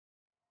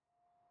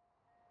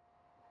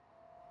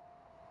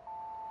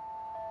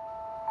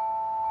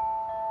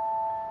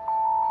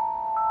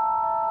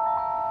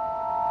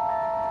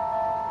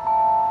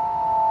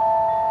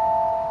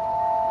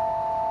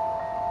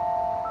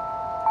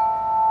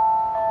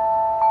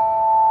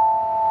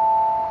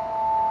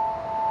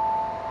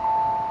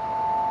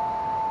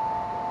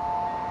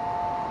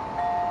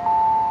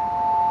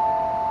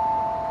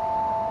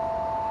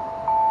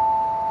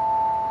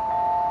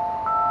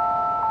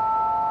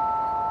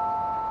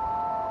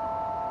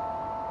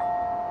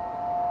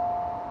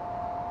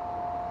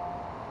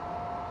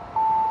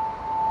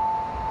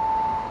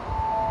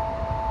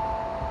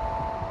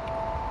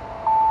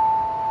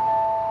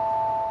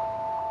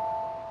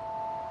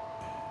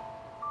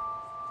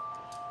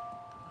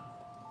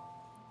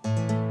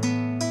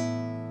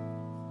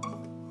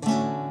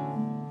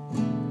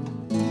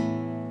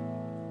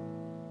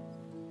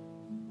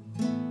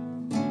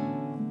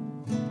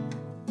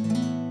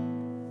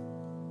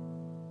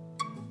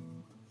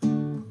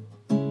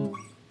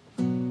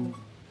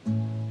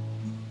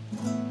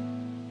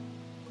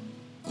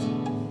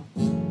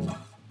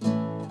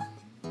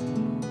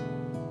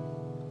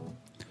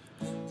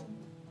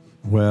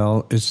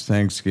Well, it's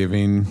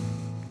Thanksgiving,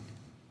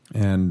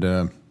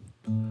 and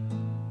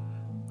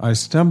I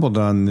stumbled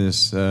on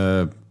this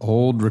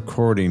old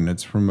recording.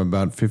 It's from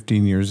about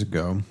 15 years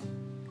ago.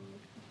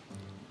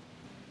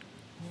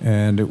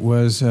 And it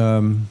was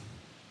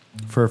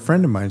for a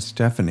friend of mine,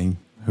 Stephanie,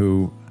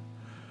 who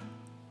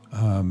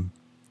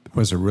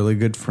was a really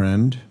good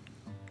friend.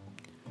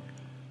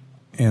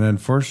 And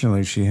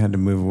unfortunately, she had to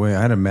move away.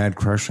 I had a mad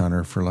crush on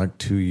her for like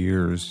 2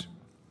 years.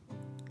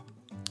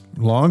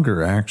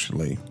 Longer,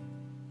 actually.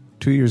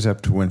 2 years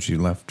up to when she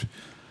left.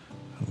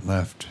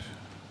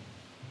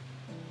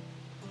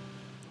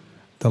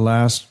 The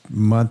last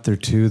month or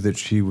two that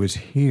she was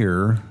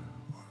here,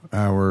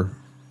 our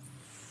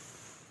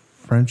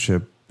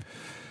friendship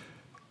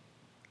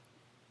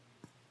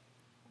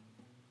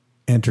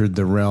entered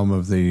the realm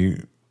of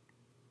the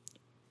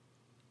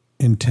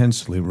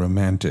intensely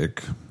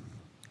romantic.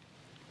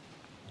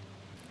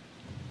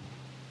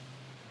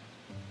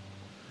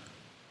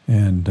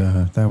 And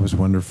that was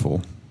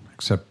wonderful,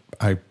 except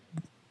I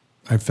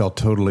felt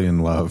totally in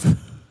love.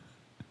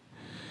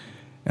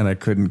 And I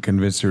couldn't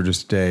convince her to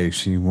stay.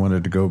 She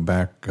wanted to go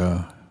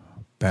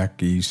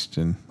back east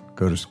and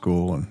go to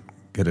school and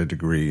get a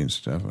degree and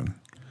stuff. And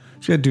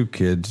she had 2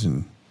 kids,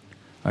 and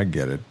I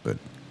get it, but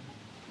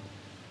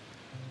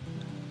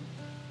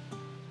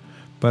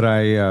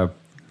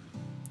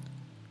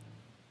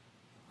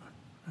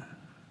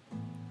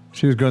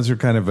she was going through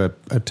kind of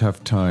a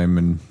tough time,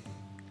 and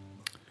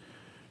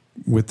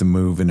with the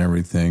move and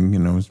everything,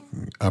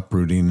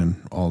 uprooting and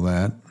all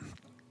that.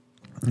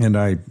 And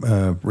I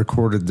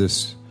recorded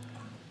this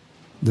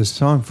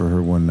song for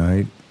her one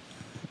night,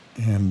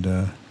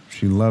 and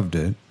she loved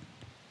it.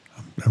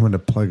 I'm going to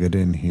plug it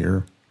in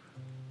here,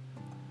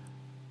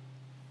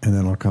 and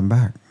then I'll come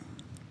back.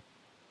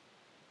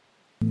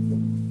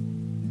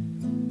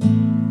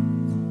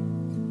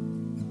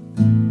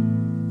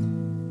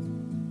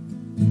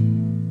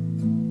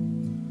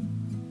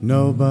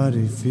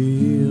 Nobody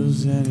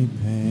feels any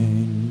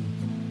pain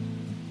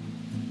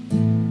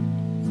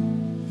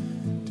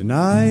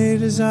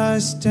tonight as I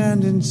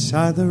stand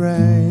inside the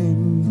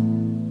rain.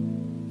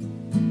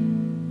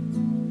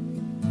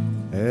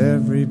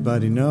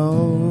 Everybody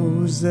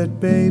knows that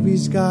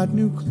baby's got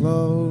new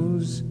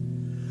clothes,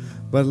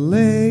 but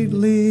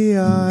lately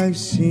I've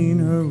seen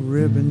her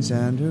ribbons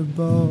and her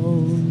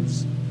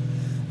bows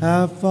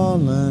have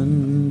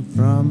fallen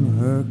from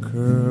her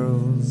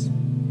curls.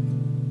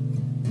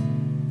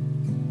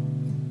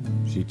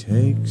 She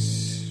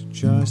takes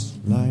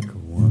just like a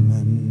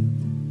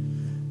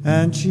woman,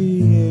 and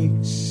she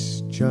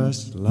aches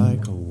just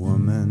like a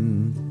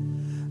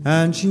woman,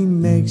 and she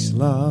makes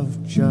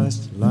love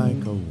just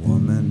like a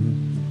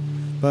woman,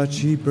 but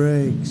she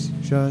breaks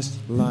just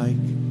like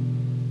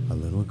a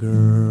little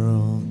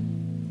girl.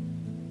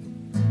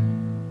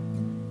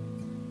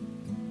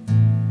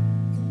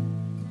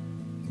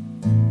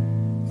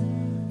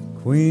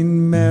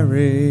 Queen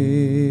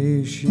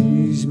Mary,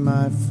 she's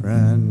my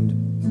friend.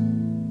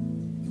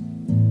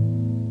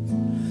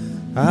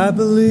 I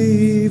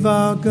believe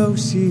I'll go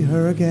see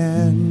her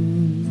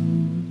again.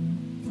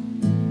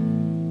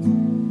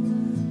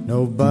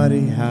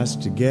 Nobody has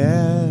to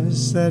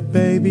guess that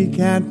baby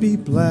can't be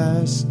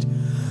blessed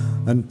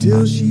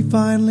until she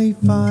finally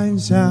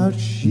finds out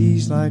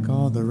she's like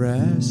all the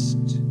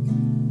rest.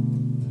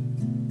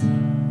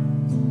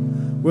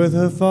 With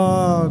her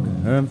fog,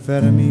 her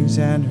amphetamines,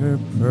 and her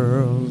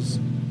pearls,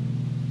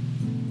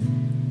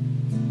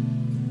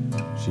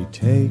 she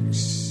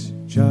takes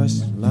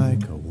just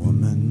like a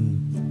woman,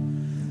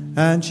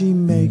 and she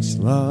makes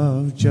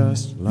love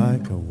just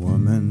like a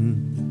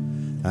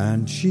woman,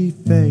 and she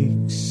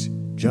fakes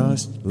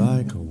just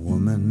like a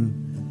woman,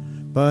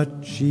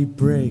 but she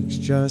breaks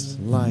just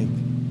like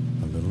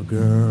a little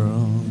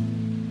girl.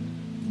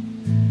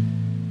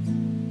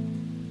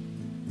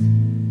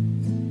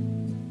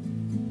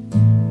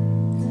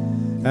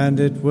 And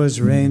it was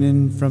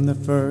raining from the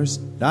first,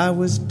 I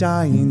was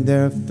dying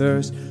there of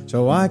thirst,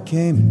 so I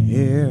came in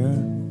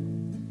here.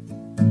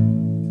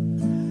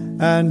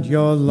 And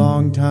your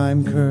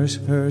long-time curse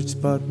hurts,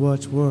 but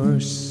what's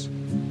worse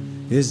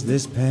is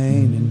this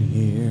pain in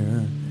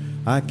here.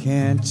 I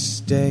can't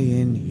stay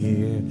in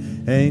here,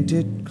 ain't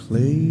it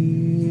clear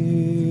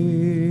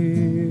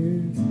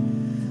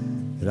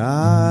that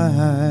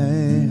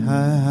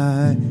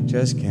I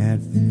just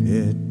can't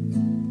fit?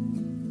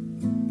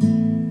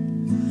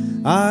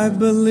 I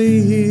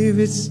believe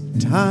it's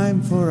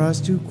time for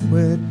us to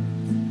quit.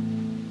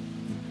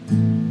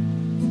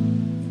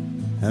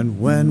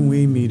 And when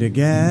we meet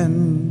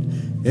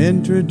again,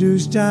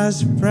 introduced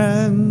as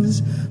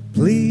friends,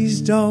 please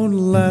don't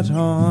let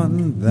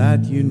on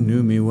that you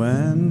knew me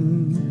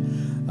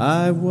when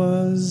I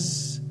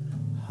was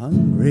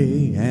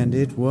hungry and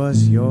it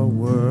was your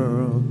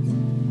world.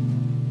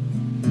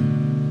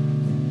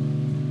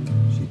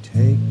 She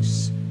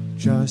takes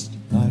just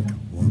like a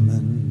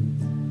woman,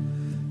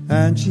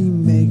 and she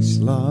makes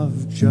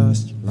love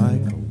just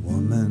like a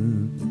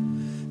woman,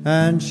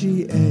 and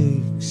she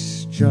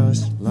aches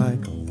just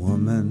like a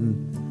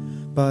woman,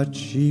 but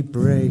she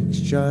breaks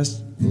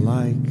just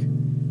like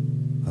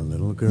a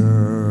little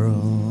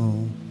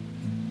girl.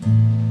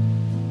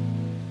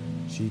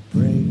 She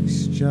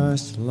breaks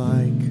just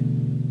like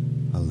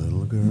a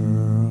little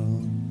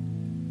girl.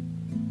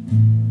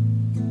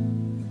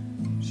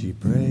 She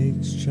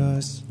breaks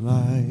just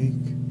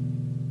like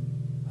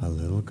a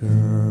little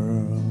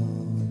girl.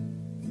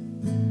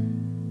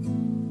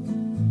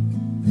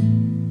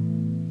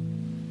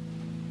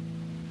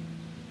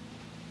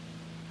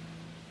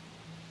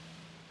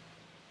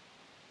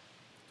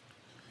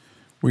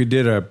 We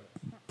did a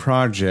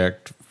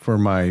project for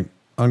my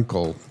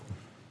uncle,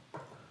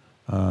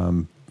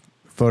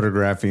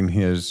 photographing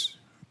his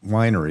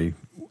winery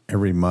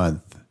every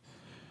month.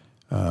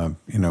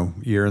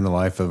 Year in the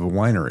life of a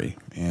winery.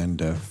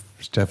 And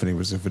Stephanie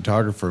was a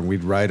photographer, and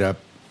we'd ride up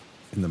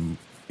in the,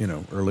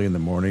 early in the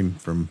morning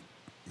from,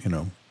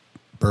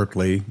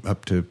 Berkeley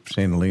up to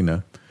St.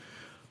 Helena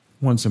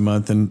once a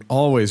month. And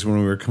always when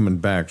we were coming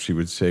back, she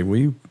would say, will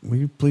you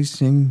please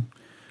sing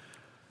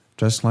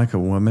Just Like a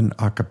Woman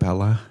a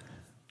cappella?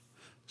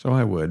 So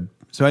I would.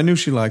 So I knew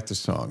she liked the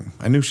song.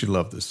 I knew she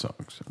loved the song.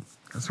 So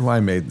that's why I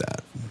made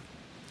that.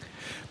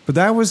 But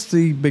that was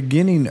the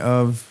beginning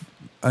of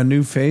a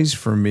new phase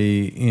for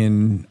me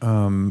in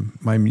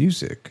my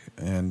music,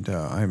 and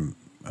I'm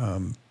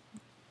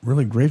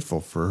really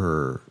grateful for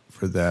her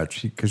for that.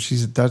 Because she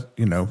said that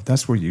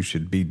that's what you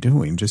should be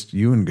doing, just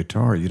you and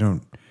guitar. You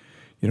don't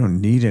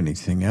need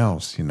anything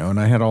else, And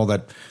I had all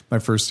that, my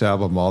first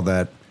album, all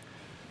that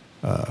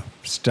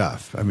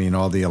stuff. I mean,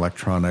 all the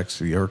electronics,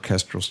 the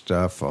orchestral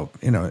stuff,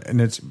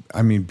 and it's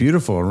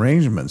beautiful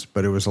arrangements,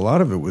 but a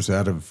lot of it was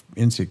out of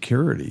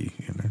insecurity,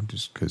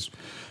 just because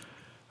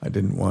I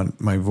didn't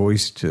want my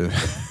voice to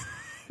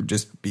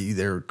just be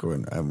there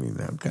going, I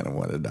kind of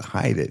wanted to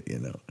hide it,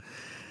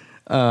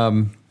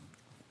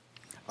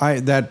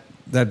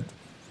 That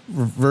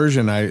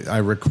version I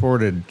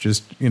recorded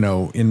just,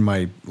 in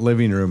my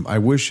living room. I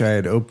wish I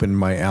had opened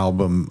my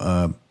album,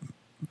 what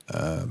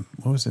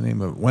was the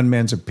name of it? One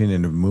Man's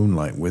Opinion of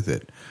Moonlight with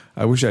it.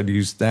 I wish I'd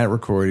used that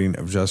recording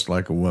of Just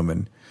Like a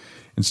Woman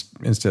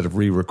instead of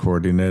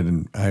re-recording it.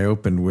 And I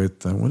opened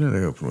with, what did I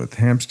open with?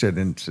 Hampstead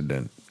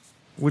Incident.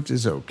 Which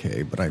is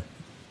okay, but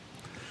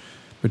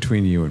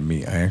between you and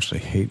me, I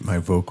actually hate my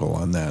vocal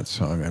on that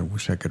song. I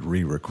wish I could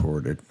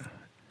re-record it.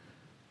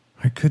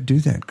 I could do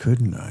that,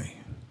 couldn't I?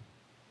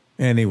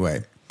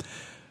 Anyway,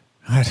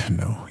 I don't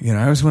know.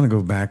 I always want to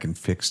go back and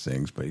fix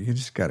things, but you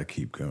just got to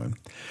keep going.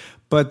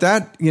 But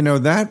that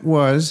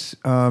was,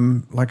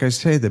 like I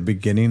say, the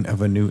beginning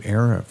of a new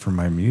era for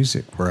my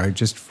music, where I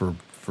just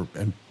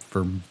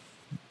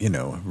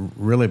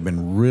really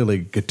been really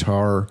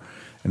guitar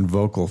and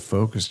vocal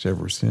focused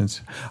ever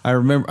since. I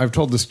remember, I've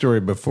told the story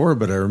before,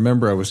 but I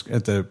remember I was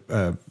at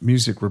the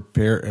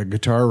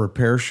guitar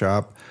repair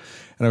shop,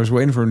 and I was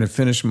waiting for him to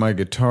finish my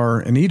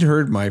guitar, and he'd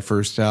heard my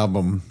first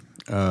album,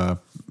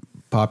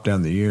 Pop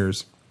Down the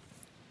Years,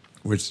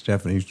 which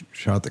Stephanie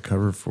shot the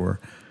cover for.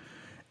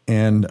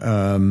 And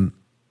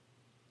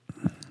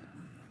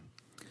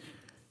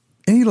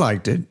he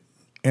liked it.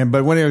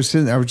 But when I was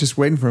sitting, I was just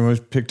waiting for him. I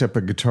picked up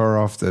a guitar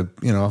off the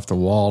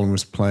wall and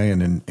was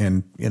playing.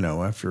 And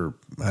after,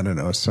 I don't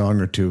know, a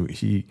song or two,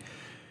 he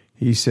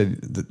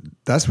said,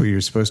 that's what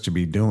you're supposed to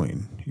be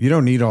doing. You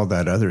don't need all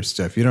that other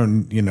stuff. You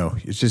don't,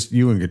 it's just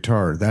you and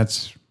guitar.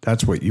 That's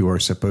what you are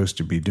supposed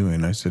to be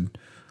doing. I said,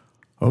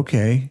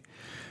 okay.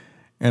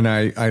 And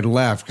I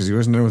laughed because he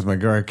wasn't done with my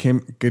guitar.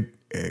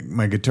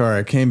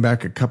 I came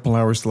back a couple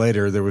hours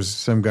later. There was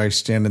some guy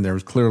standing there. It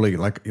was clearly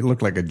he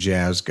looked like a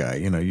jazz guy.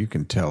 You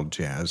can tell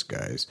jazz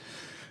guys,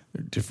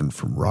 they're different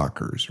from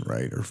rockers,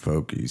 right? Or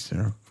folkies.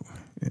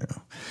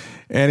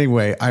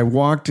 Anyway, I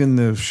walked in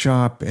the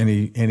shop, and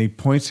he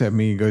points at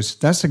me. He goes,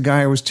 "That's the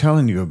guy I was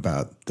telling you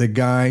about. The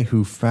guy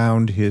who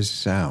found his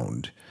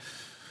sound."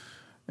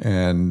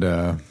 And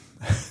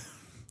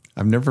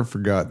I've never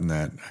forgotten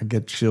that. I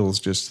get chills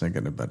just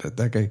thinking about it.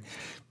 That guy,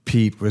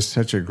 Pete, was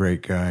such a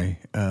great guy,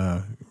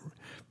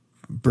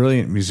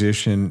 brilliant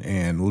musician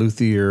and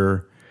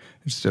luthier,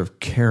 just a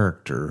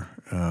character.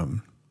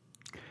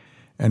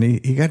 And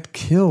he got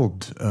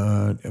killed,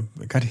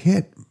 got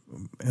hit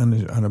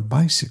on a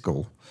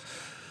bicycle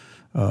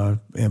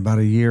about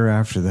a year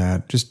after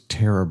that. Just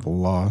terrible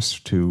loss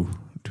to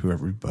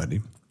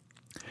everybody.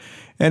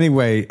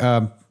 Anyway,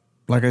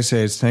 like I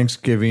say, it's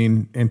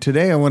Thanksgiving, and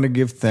today I want to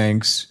give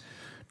thanks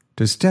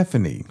to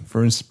Stephanie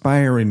for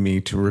inspiring me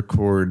to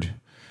record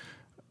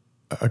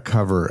a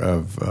cover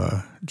of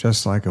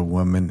Just Like a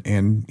Woman,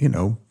 and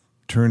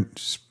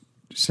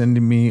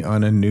sending me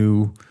on a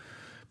new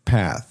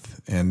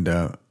path. And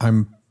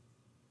I'm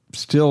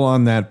still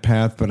on that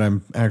path, but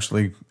I'm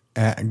actually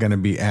going to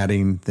be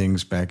adding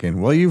things back in.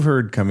 Well, you've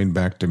heard Coming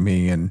Back to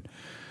Me, and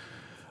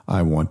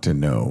I Want to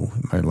Know.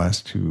 My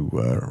last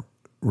two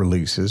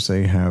releases,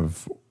 they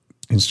have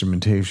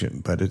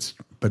instrumentation, but it's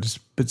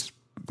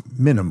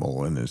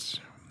minimal, and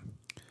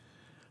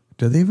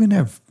do they even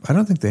have? I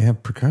don't think they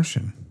have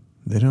percussion.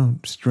 They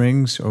don't.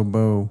 Strings,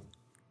 oboe,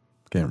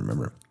 can't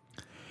remember.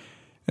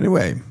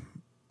 Anyway,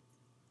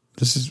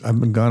 I've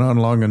been gone on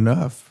long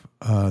enough.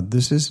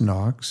 This is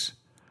Knox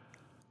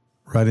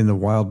riding the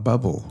wild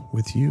bubble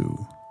with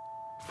you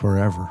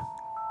forever.